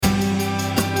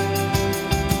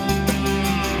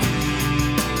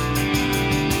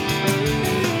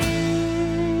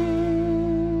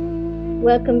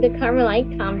Welcome to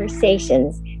Carmelite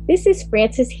Conversations. This is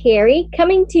Frances Harry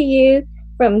coming to you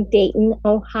from Dayton,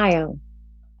 Ohio.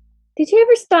 Did you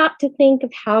ever stop to think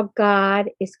of how God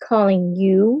is calling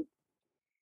you?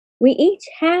 We each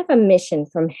have a mission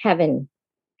from heaven.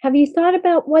 Have you thought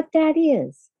about what that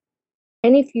is?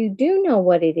 And if you do know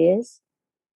what it is,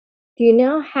 do you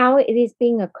know how it is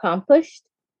being accomplished?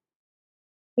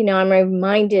 I'm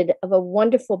reminded of a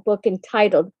wonderful book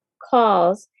entitled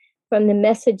Calls from the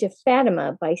Message of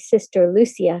Fatima by Sister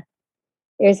Lucia.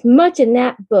 There's much in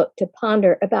that book to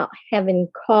ponder about heaven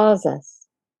calls us.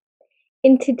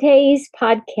 In today's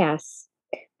podcast,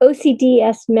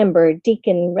 OCDS member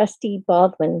Deacon Rusty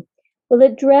Baldwin will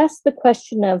address the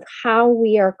question of how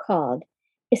we are called,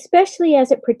 especially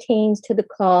as it pertains to the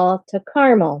call to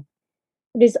Carmel.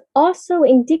 It is also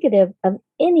indicative of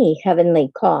any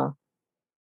heavenly call.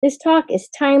 This talk is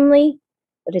timely,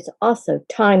 but it's also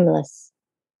timeless.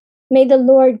 May the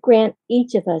Lord grant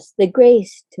each of us the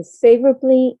grace to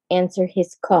favorably answer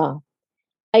his call.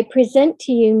 I present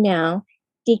to you now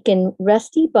Deacon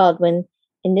Rusty Baldwin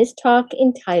in this talk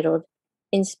entitled,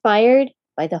 Inspired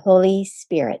by the Holy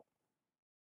Spirit.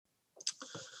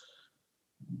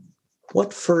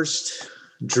 What first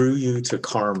drew you to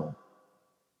Carmel?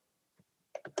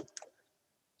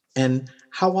 And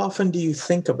how often do you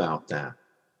think about that?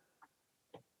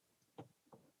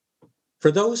 For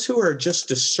those who are just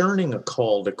discerning a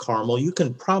call to Carmel, you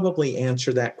can probably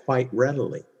answer that quite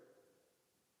readily.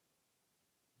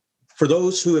 For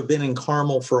those who have been in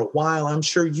Carmel for a while, I'm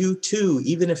sure you too,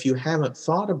 even if you haven't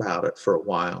thought about it for a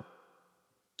while,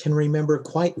 can remember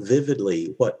quite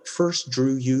vividly what first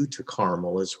drew you to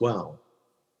Carmel as well.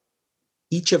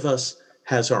 Each of us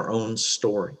has our own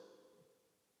story.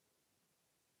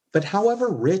 But however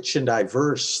rich and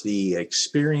diverse the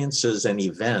experiences and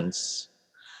events,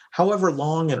 however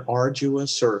long and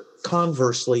arduous, or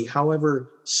conversely,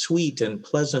 however sweet and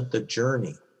pleasant the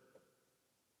journey,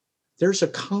 there's a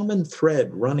common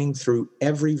thread running through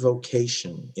every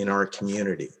vocation in our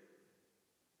community.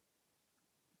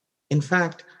 In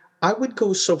fact, I would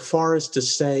go so far as to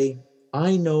say,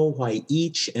 I know why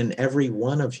each and every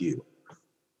one of you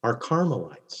are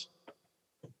Carmelites.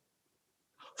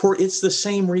 For it's the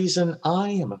same reason I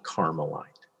am a Carmelite.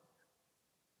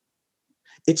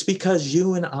 It's because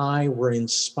you and I were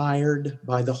inspired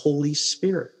by the Holy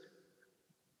Spirit.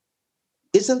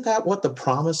 Isn't that what the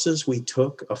promises we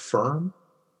took affirm?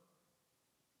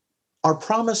 Our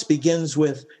promise begins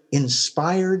with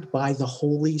inspired by the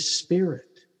Holy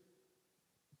Spirit.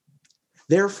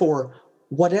 Therefore,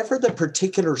 whatever the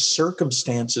particular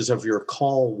circumstances of your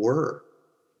call were,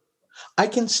 I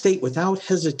can state without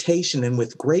hesitation and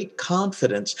with great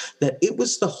confidence that it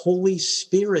was the Holy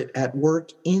Spirit at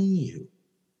work in you,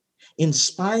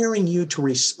 inspiring you to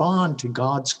respond to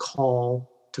God's call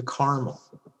to Carmel.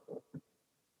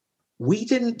 We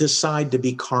didn't decide to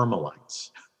be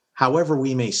Carmelites, however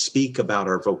we may speak about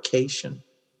our vocation.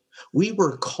 We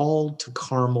were called to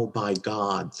Carmel by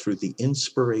God through the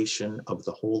inspiration of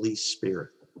the Holy Spirit.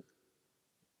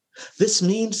 This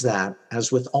means that,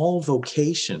 as with all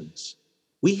vocations,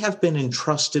 we have been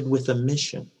entrusted with a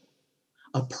mission,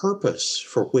 a purpose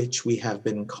for which we have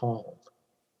been called.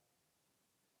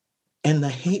 And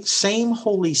the same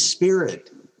Holy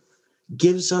Spirit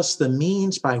gives us the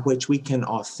means by which we can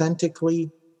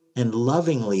authentically and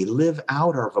lovingly live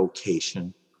out our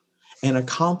vocation and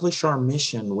accomplish our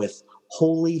mission with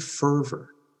holy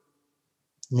fervor,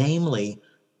 namely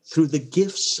through the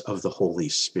gifts of the Holy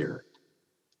Spirit.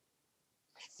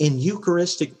 In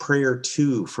Eucharistic prayer,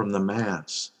 too, from the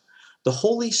Mass, the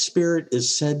Holy Spirit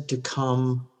is said to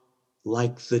come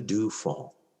like the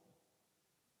dewfall.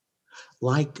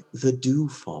 Like the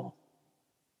dewfall.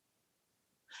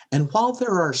 And while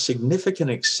there are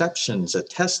significant exceptions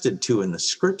attested to in the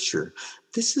Scripture,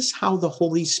 this is how the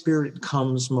Holy Spirit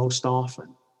comes most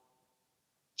often.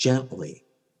 Gently,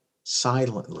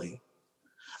 silently,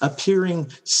 appearing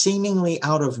seemingly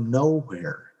out of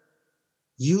nowhere,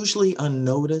 usually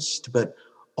unnoticed, but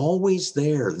always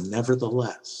there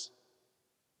nevertheless.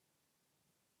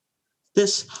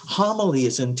 This homily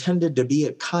is intended to be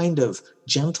a kind of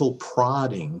gentle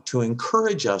prodding to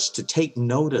encourage us to take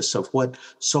notice of what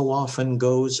so often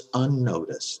goes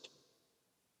unnoticed,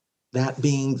 that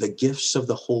being the gifts of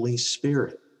the Holy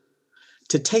Spirit.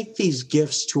 To take these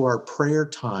gifts to our prayer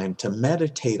time, to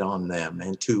meditate on them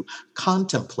and to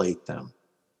contemplate them.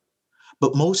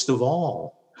 But most of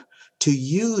all, to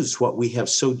use what we have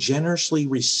so generously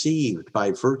received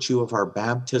by virtue of our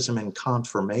baptism and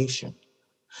confirmation,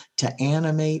 to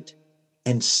animate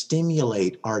and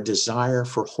stimulate our desire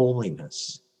for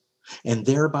holiness, and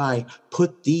thereby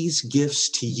put these gifts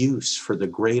to use for the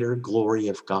greater glory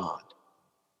of God.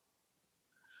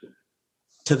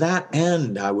 To that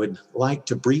end, I would like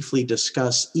to briefly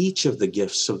discuss each of the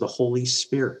gifts of the Holy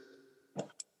Spirit.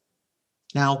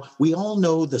 Now, we all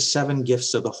know the 7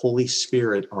 gifts of the Holy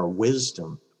Spirit are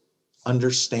wisdom,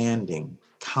 understanding,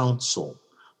 counsel,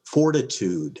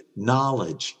 fortitude,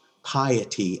 knowledge,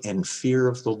 piety, and fear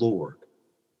of the Lord.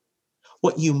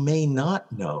 What you may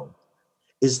not know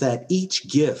is that each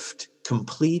gift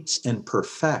completes and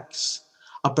perfects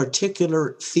a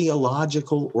particular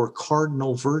theological or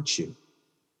cardinal virtue.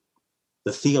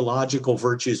 The theological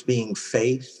virtues being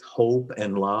faith, hope,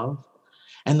 and love,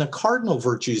 and the cardinal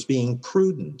virtues being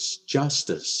prudence,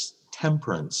 justice,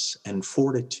 temperance, and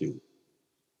fortitude.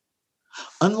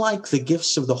 Unlike the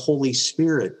gifts of the Holy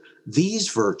Spirit, these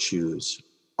virtues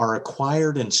are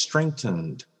acquired and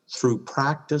strengthened through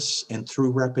practice and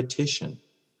through repetition.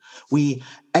 We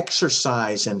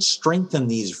exercise and strengthen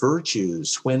these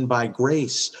virtues when by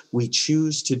grace we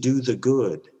choose to do the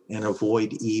good and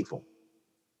avoid evil.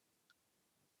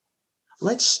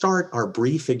 Let's start our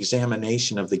brief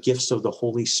examination of the gifts of the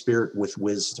Holy Spirit with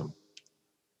wisdom.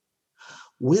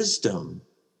 Wisdom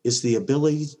is the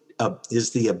ability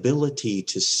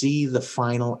to see the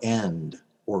final end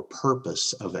or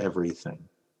purpose of everything.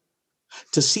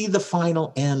 To see the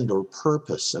final end or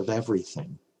purpose of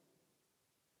everything.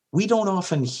 We don't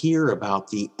often hear about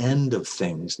the end of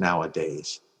things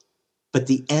nowadays, but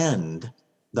the end,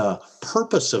 the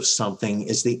purpose of something,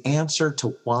 is the answer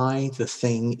to why the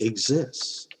thing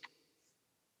exists.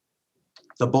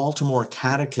 The Baltimore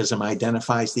Catechism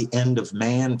identifies the end of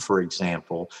man, for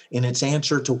example, in its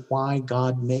answer to why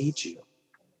God made you.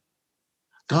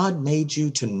 God made you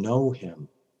to know him,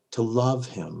 to love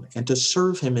him, and to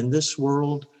serve him in this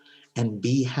world and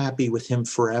be happy with him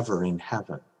forever in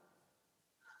heaven.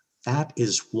 That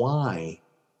is why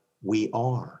we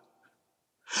are.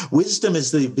 Wisdom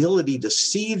is the ability to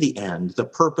see the end, the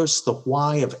purpose, the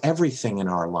why of everything in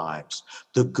our lives,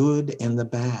 the good and the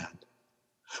bad.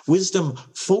 Wisdom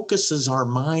focuses our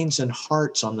minds and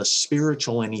hearts on the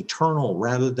spiritual and eternal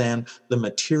rather than the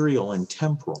material and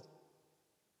temporal.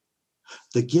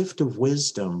 The gift of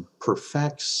wisdom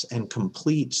perfects and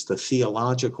completes the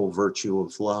theological virtue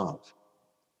of love.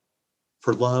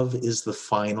 For love is the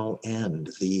final end,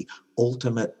 the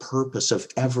ultimate purpose of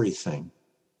everything,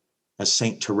 as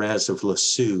Saint Therese of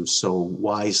Lisieux so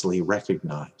wisely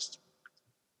recognized.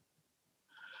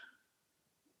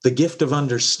 The gift of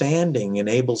understanding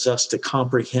enables us to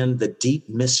comprehend the deep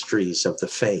mysteries of the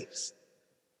faith.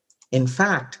 In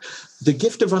fact, the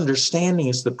gift of understanding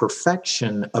is the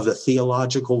perfection of the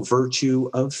theological virtue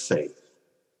of faith.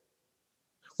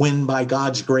 When by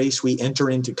God's grace we enter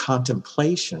into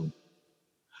contemplation,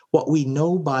 what we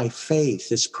know by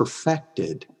faith is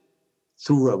perfected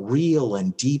through a real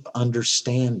and deep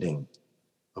understanding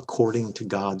according to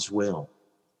God's will.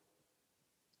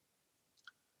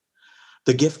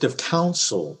 The gift of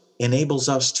counsel enables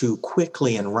us to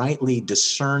quickly and rightly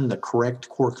discern the correct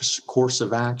course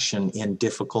of action in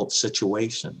difficult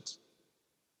situations.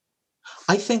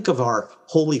 I think of our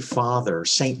Holy Father,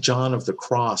 St. John of the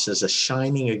Cross, as a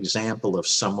shining example of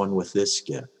someone with this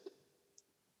gift.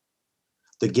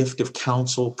 The gift of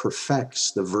counsel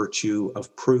perfects the virtue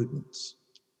of prudence.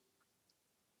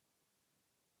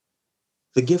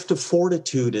 The gift of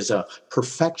fortitude is a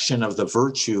perfection of the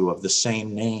virtue of the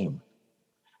same name.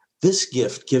 This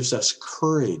gift gives us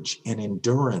courage and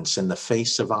endurance in the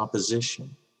face of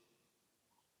opposition.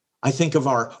 I think of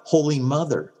our Holy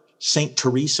Mother, Saint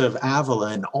Teresa of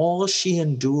Avila, and all she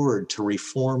endured to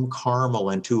reform Carmel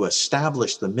and to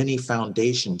establish the many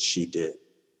foundations she did.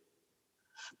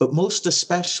 But most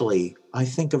especially, I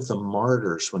think of the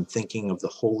martyrs when thinking of the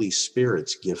Holy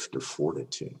Spirit's gift of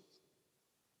fortitude.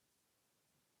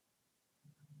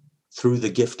 Through the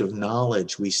gift of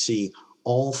knowledge, we see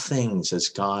all things as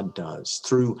God does,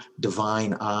 through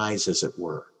divine eyes, as it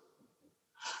were.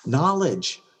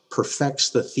 Knowledge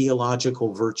perfects the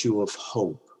theological virtue of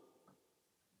hope.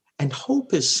 And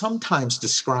hope is sometimes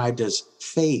described as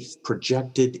faith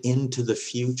projected into the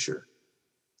future.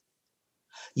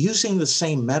 Using the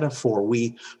same metaphor,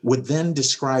 we would then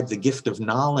describe the gift of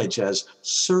knowledge as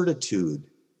certitude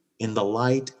in the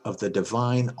light of the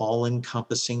divine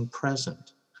all-encompassing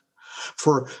present.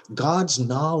 For God's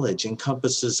knowledge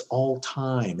encompasses all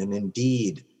time and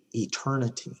indeed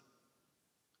eternity.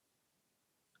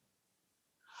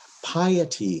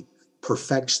 Piety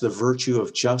perfects the virtue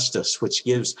of justice, which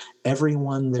gives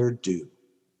everyone their due.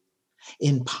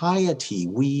 In piety,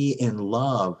 we in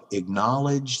love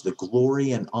acknowledge the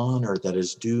glory and honor that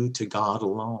is due to God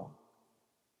alone.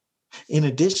 In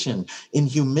addition, in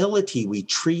humility, we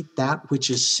treat that which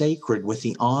is sacred with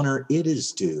the honor it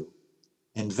is due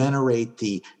and venerate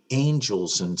the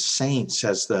angels and saints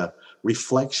as the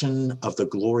reflection of the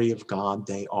glory of God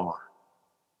they are.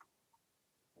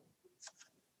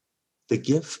 The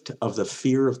gift of the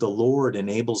fear of the Lord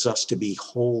enables us to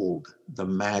behold the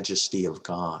majesty of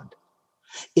God.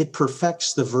 It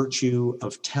perfects the virtue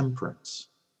of temperance.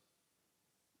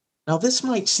 Now, this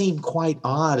might seem quite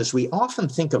odd, as we often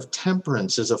think of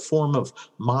temperance as a form of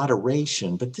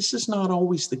moderation, but this is not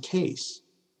always the case.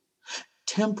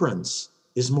 Temperance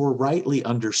is more rightly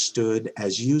understood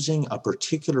as using a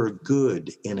particular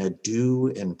good in a due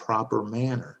and proper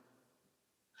manner.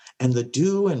 And the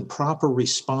due and proper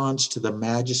response to the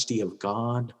majesty of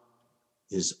God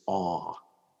is awe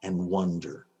and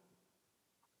wonder.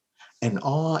 And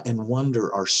awe and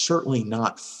wonder are certainly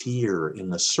not fear in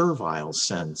the servile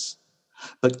sense,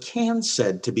 but can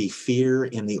said to be fear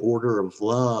in the order of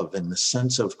love, in the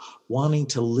sense of wanting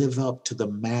to live up to the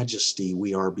majesty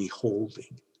we are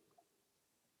beholding.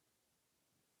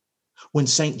 When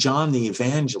St. John the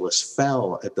Evangelist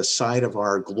fell at the sight of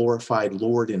our glorified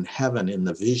Lord in heaven in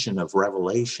the vision of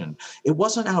Revelation, it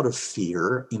wasn't out of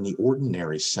fear in the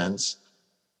ordinary sense,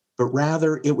 but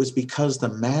rather it was because the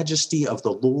majesty of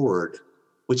the Lord,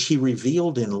 which he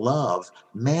revealed in love,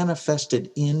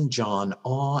 manifested in John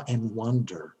awe and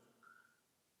wonder,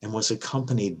 and was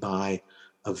accompanied by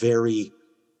a very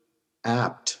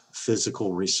apt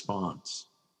physical response.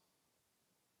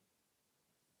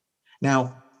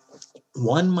 Now,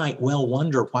 one might well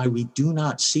wonder why we do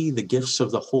not see the gifts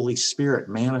of the Holy Spirit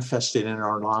manifested in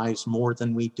our lives more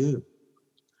than we do.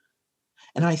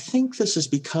 And I think this is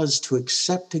because to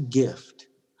accept a gift,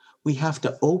 we have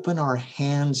to open our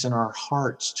hands and our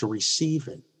hearts to receive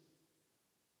it.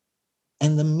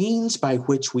 And the means by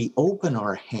which we open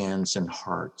our hands and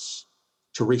hearts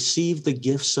to receive the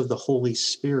gifts of the Holy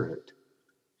Spirit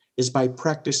is by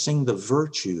practicing the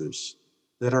virtues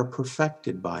that are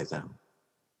perfected by them: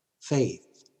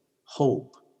 faith,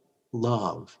 hope,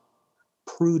 love,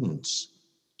 prudence,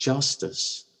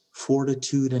 justice,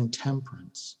 fortitude, and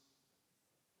temperance.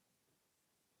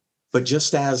 But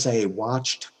just as a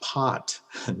watched pot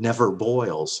never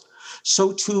boils,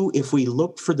 so too if we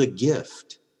look for the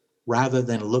gift rather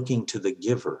than looking to the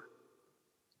giver.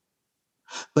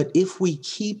 But if we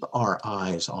keep our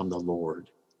eyes on the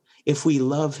Lord, if we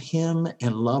love him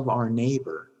and love our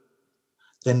neighbor,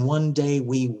 then one day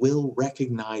we will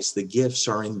recognize the gifts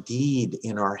are indeed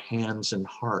in our hands and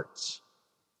hearts.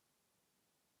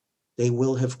 They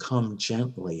will have come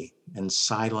gently and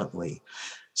silently,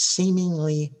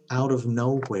 seemingly out of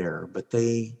nowhere, but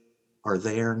they are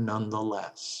there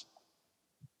nonetheless,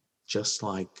 just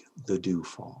like the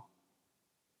dewfall.